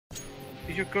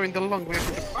You're going the long way.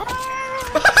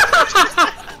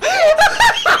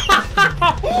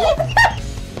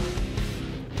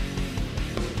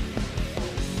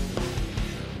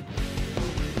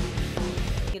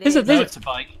 There's a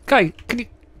bike. Guy, can you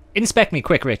inspect me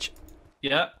quick, Rich?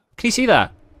 Yeah. Can you see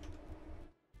that?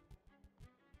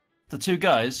 The two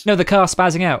guys? No, the car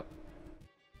spazzing out.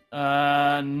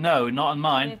 No, not on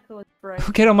mine.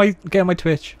 Get on my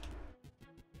Twitch.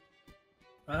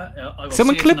 I will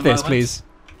Someone see it clip in a this, moment. please.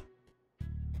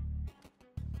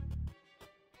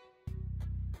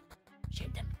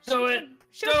 Do it!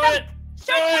 Do it!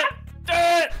 Do it! Do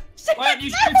it! Why aren't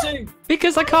you shooting?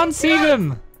 Because I can't see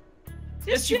them.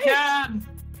 Yes, you can!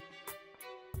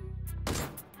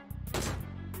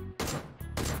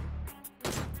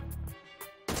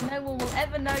 No one will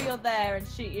ever know you're there and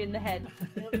shoot you in the head.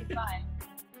 It'll be fine.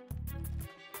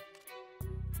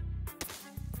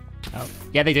 Oh,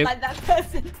 yeah, they do. Like that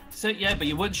person. So, yeah, but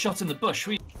you weren't shot in the bush,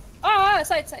 were you? Oh,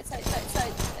 side. This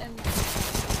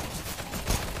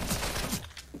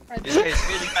is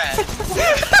really bad.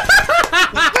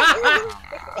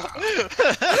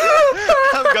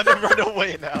 I'm gonna run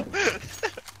away now.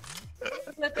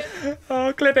 Flip it.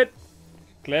 Oh, clip it.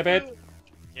 Clip it.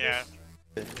 Yeah.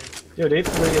 Yo, they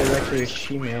play it actually a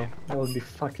female. That would be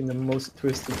fucking the most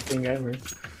twisted thing ever.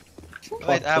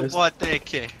 Wait, what the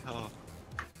heck? Oh.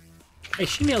 Hey,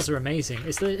 she-males are amazing.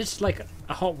 It's just like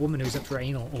a hot woman who's up for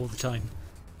anal all the time.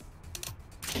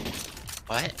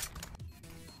 What?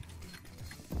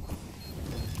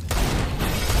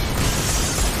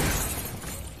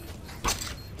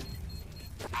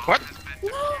 What?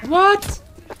 What?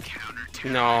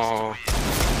 No.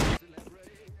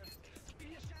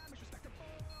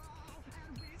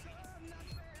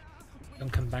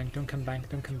 Don't come back, don't come back,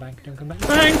 don't come back, don't come back.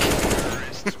 Bank!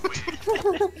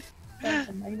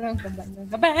 Don't come back.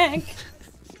 Bank.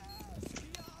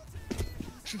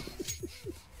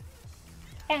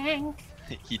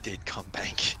 He did come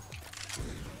back.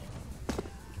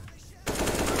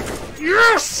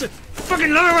 Yes!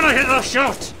 Fucking love it when I hit that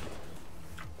shot!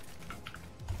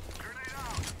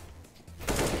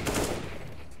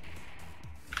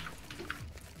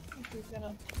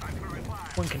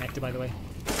 One connector, by the way.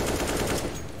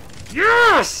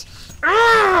 Yes!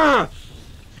 Ah!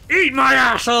 Eat my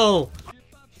asshole!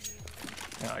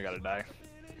 Oh, I gotta die.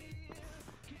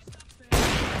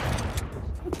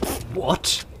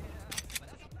 What?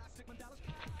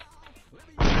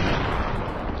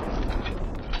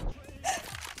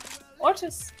 Or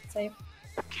just save.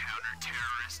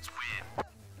 Counter-terrorists win.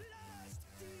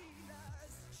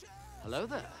 Hello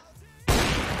there.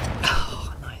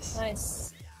 Oh, nice.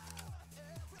 Nice.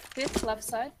 Fifth left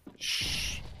side.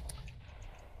 Shh.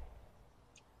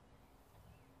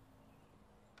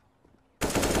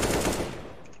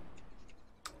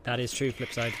 That is true,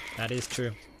 flip side. That is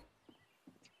true.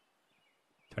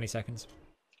 20 seconds.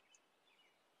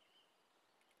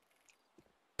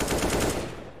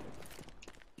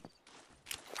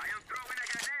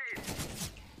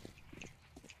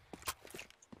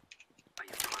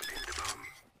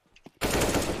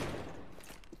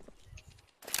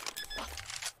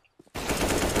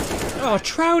 Oh,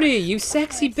 Trouty, you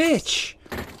sexy bitch!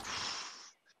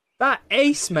 That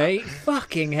ace, mate.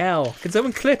 Fucking hell. Can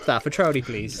someone clip that for Trouty,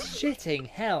 please? Shitting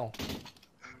hell.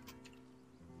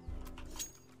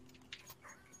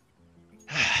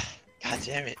 God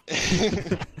damn it.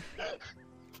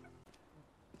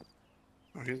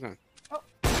 Oh, he's not. Oh.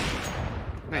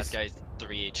 Nice. That guy's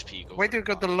 3 HP. Go Why do you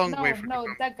go the long way from No,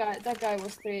 that guy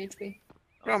was 3 HP.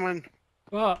 Roman,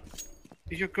 What?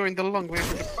 you're going the long way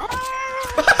from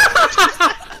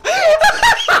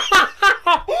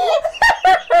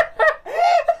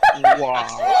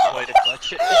Wow. Way to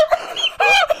clutch it.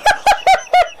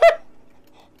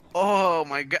 Oh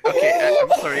my god. Okay, I'm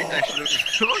sorry. I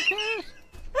should have...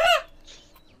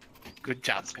 Good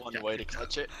job. That's one way to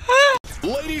clutch it.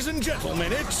 Ladies and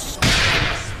gentlemen, it's...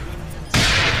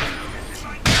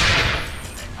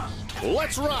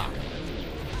 Let's rock!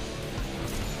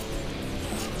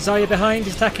 Zarya behind,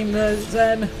 he's attacking the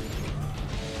Zen.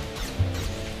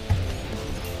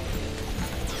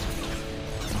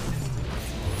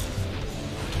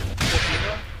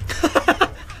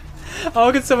 Oh,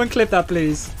 can someone clip that,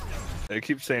 please? They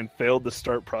keep saying failed the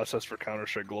start process for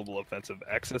Counter-Strike Global Offensive.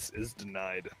 Access is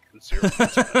denied. 0.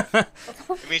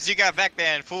 It means you got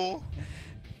backbanned, fool.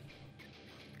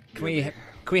 Can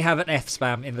we have an F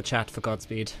spam in the chat for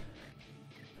Godspeed?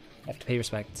 I have to pay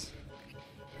respect.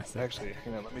 That's it. Actually,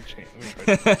 hang on, let me change.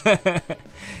 Let me try.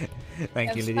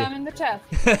 Thank you, Spam Lydia. in the chat.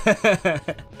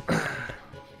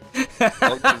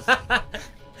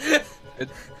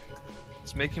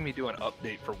 It's making me do an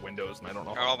update for Windows, and I don't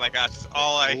know. Oh my gosh,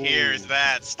 all I hear is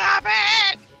that. Stop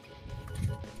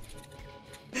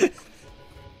it!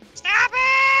 Stop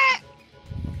it!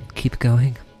 Keep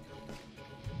going.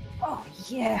 Oh,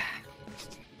 yeah.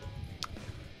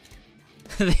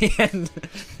 The end.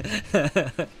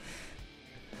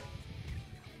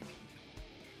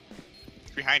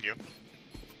 It's behind you.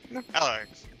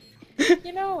 Alex.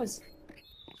 Your nose.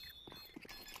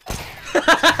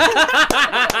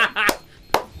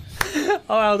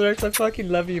 Oh, Aldrich, I fucking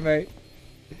love you, mate.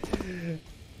 I'm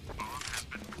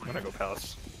gonna go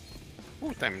palace.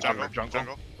 Ooh, time Jungle. jungle.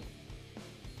 Jungle.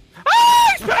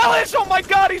 Ah, he's palace! Oh my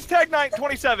god, he's tag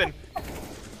 27.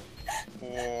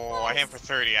 Oh, I hit him for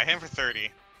 30. I hit him for 30.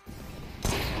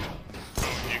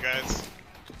 You guys.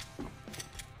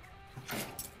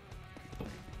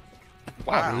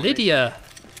 Wow, Lydia.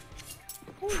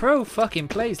 Pro fucking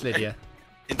plays, Lydia.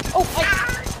 Oh,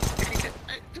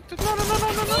 No, no, no,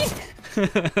 no, no, no.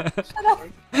 shut up.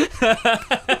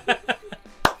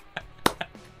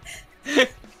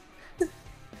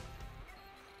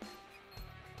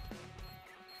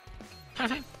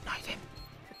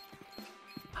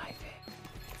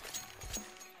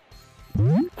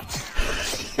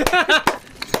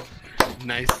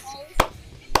 Nice.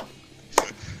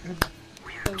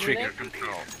 Trigger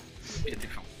control.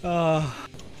 Beautiful.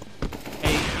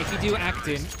 Hey, if you do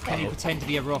acting, can you pretend to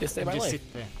be a rock Just say and my just life.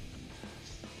 sit there?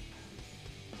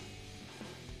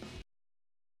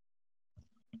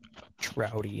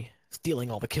 Trouty.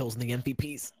 Stealing all the kills in the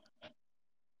MVPs.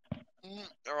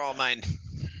 They're all mine.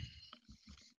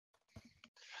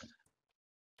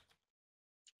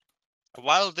 A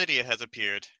wild Lydia has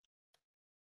appeared.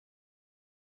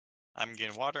 I'm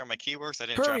getting water on my keywords. I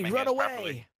didn't Hurry, drop my run hands away!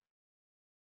 properly.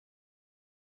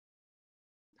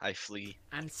 I flee.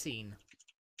 And scene.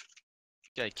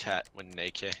 Guy cat when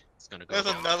naked. It's gonna go. There's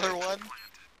down. another one.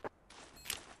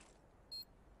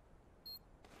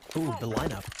 Ooh, the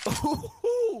lineup.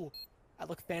 Ooh, I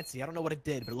look fancy. I don't know what it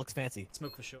did, but it looks fancy.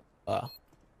 Smoke for sure. Oh,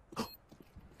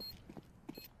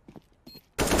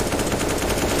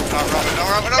 Rohman, no,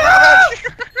 Rohman, no,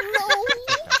 Rohman!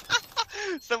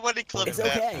 No! Somebody clip It's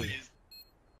that, okay. please.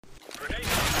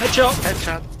 Headshot!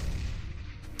 Headshot.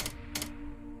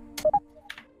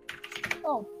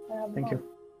 Oh, I have Thank one. you.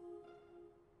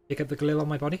 Pick up the glue on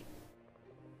my body.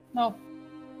 No.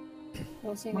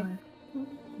 You'll see me.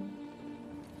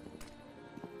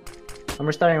 I'm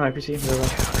restarting my PC. There we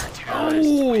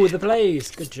go. Oh, the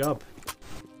blaze! Good job.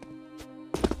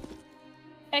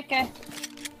 Okay.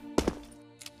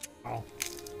 Oh.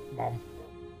 Mom.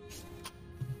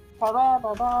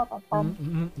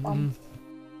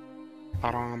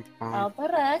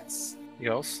 Alperex.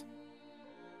 Yes.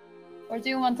 Or do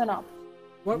you want an up?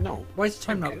 What? No. Why is the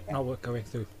time Okay. not going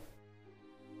through?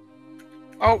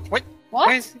 Oh, wait. What?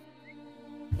 Why is...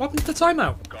 What happened to the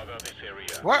timeout?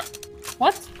 What?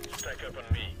 What?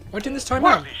 Why didn't this time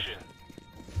What? out?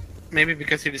 Maybe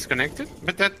because you disconnected?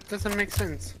 But that doesn't make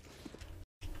sense.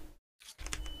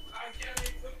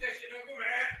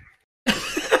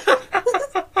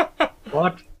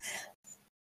 What?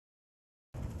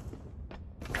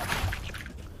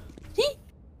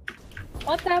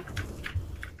 What up?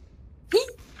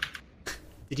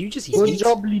 Did you just Good eat?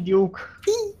 job, Duke.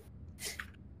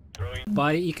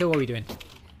 Bye, Eco, what are we doing?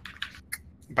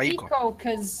 Baiko. Eco,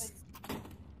 because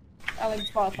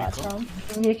Alex bought that from.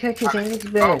 Because it's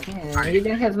bad. Yeah, you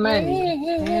don't have money.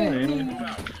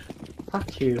 Yeah.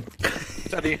 Fuck you.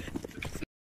 Sorry.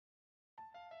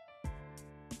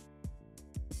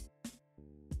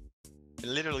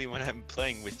 Literally, when I'm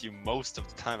playing with you, most of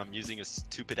the time I'm using a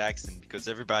stupid accent because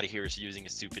everybody here is using a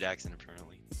stupid accent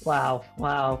apparently. Wow,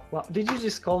 wow, wow. Did you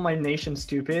just call my nation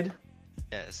stupid?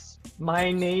 Yes.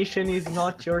 My nation is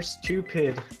not your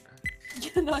stupid.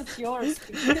 You're not yours.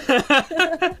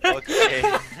 Okay.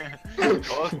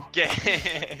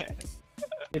 Okay.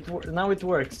 Now it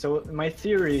works. So my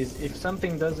theory is, if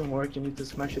something doesn't work, you need to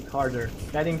smash it harder.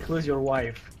 That includes your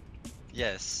wife.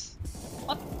 Yes.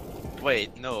 What?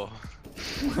 Wait, no.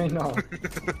 I know.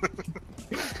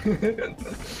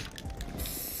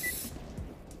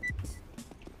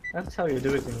 That's how you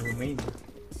do it in Romania.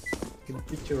 You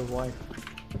beat your wife.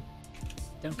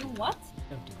 Don't You do what?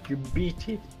 Don't do You beat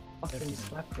it. Fucking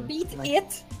slap her. Beat Like-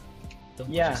 it? Don't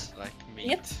Yeah. Just like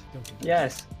meat. It? Don't do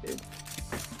Yes.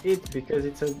 It because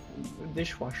it's a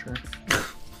dishwasher.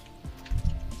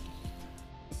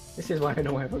 This is why I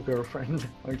don't have a girlfriend.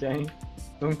 Okay.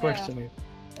 Don't question it.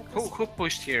 Who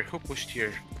pushed here? Who pushed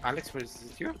here? Alex, was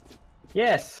it you?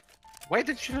 Yes. Why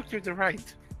didn't you look to the right?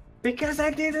 Because I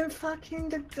didn't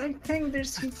fucking. I think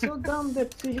there's so dumb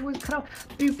that he was crowd.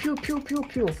 Pew pew pew pew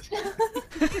pew.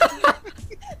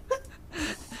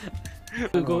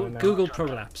 Google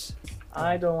prolapse.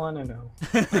 I don't want to know.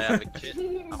 I have a kid.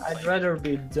 I'd rather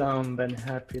be dumb than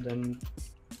happy than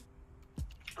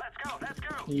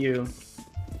you.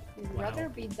 You'd rather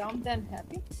be dumb than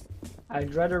happy?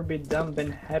 I'd rather be dumb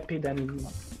than happy than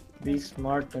be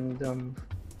smart and dumb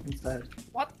instead.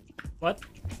 What? What?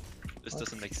 This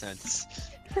doesn't make sense.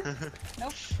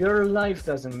 Nope. Your life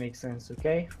doesn't make sense,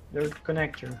 okay? You're a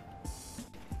connector.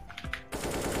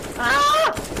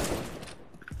 Ah!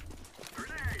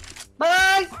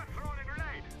 Bye!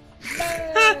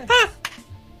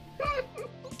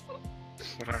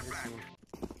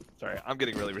 Sorry, I'm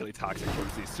getting really toxic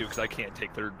towards these two because I can't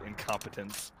take their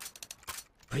incompetence.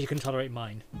 But you can tolerate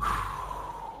mine.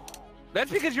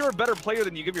 That's because you're a better player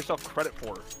than you give yourself credit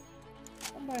for.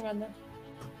 Oh my god.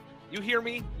 You hear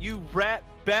me? You rat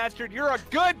bastard! You're a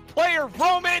good player,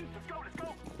 Roman!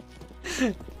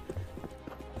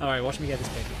 Alright, watch me get this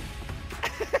baby.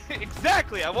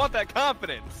 Exactly! I want that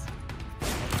confidence!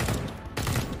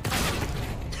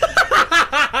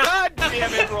 God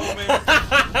damn it,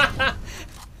 Roman!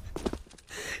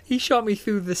 He shot me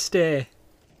through the stair.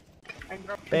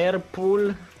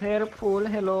 Purple,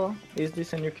 hello. Is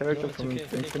this a new character from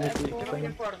Infinity?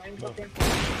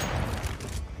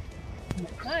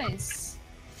 Nice.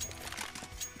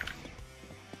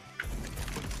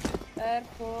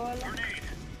 Purple.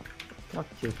 Fuck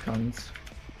you, cunts.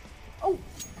 Oh!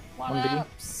 One One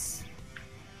ups.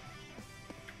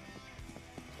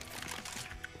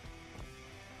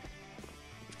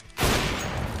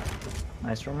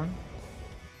 Nice, Roman.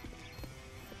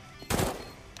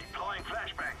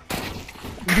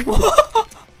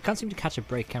 Can't seem to catch a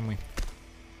break, can we?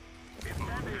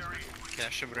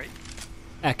 Cash a break.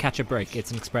 Catch a break.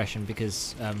 It's an expression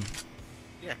because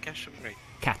Yeah, cash a break.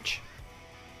 catch.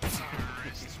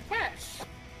 Cash.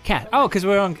 Cat. Oh, because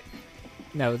we're on.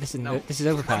 No, this is this is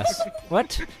overpass.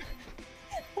 What?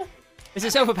 This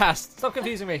is overpass. Stop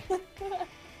confusing me.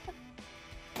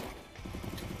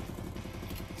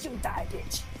 You die,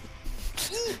 bitch.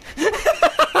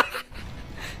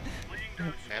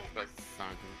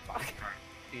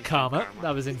 Karma.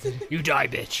 That was instant. You die,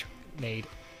 bitch. Made.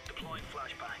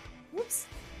 Whoops.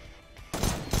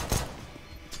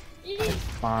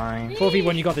 Fine.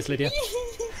 4v1, you got this, Lydia.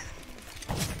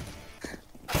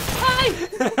 Hi!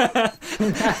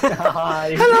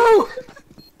 Hi. Hello!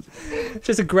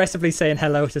 Just aggressively saying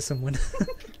hello to someone.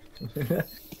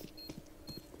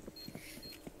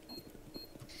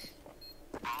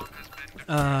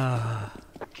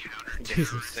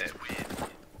 Jesus.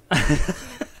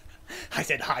 I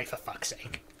said hi for fuck's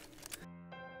sake.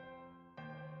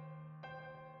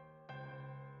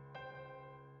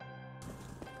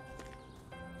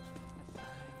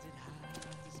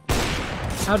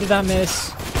 How did I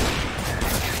miss?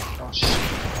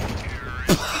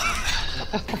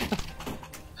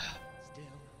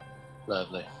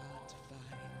 Lovely.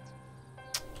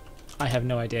 I have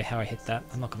no idea how I hit that,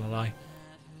 I'm not gonna lie.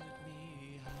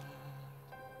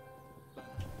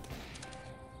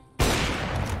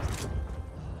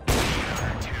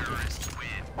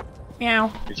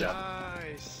 Meow. Good job.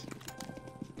 Nice.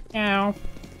 Meow.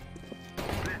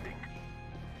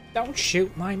 Don't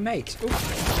shoot my mate. Ooh.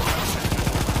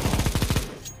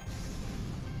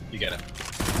 You get it.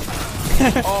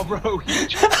 Oh, bro, you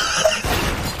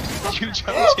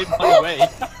jumped in my way.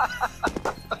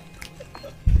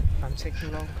 I'm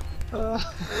taking long.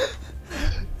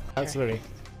 Absolutely.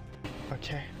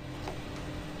 Okay.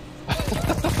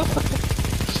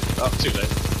 Oh, too late.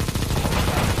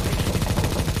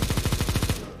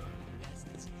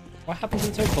 What happened to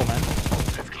the toad pole, man?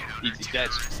 He's dead.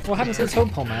 What happened to the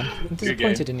toad pole, man? I'm Good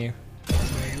disappointed in you.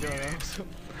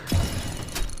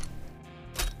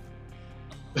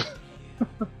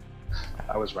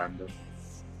 That was random.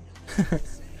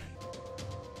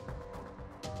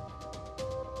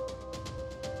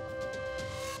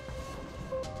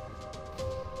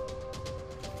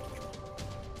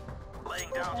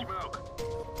 Laying down smoke.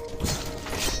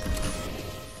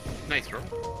 Nice, bro.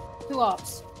 2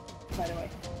 ops, by the way.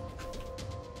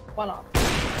 1 op.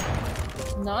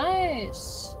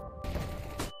 Nice.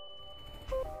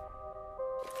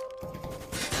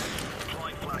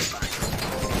 Deploying flashbang.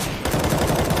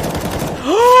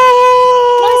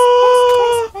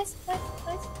 Nice. Oh,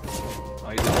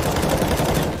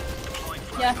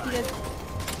 Yeah, he did.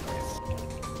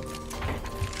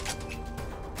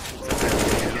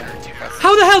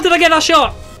 How the hell did I get that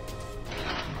shot?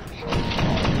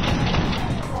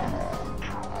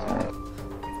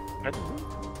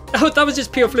 Oh, that was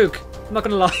just pure fluke. I'm not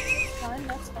gonna lie.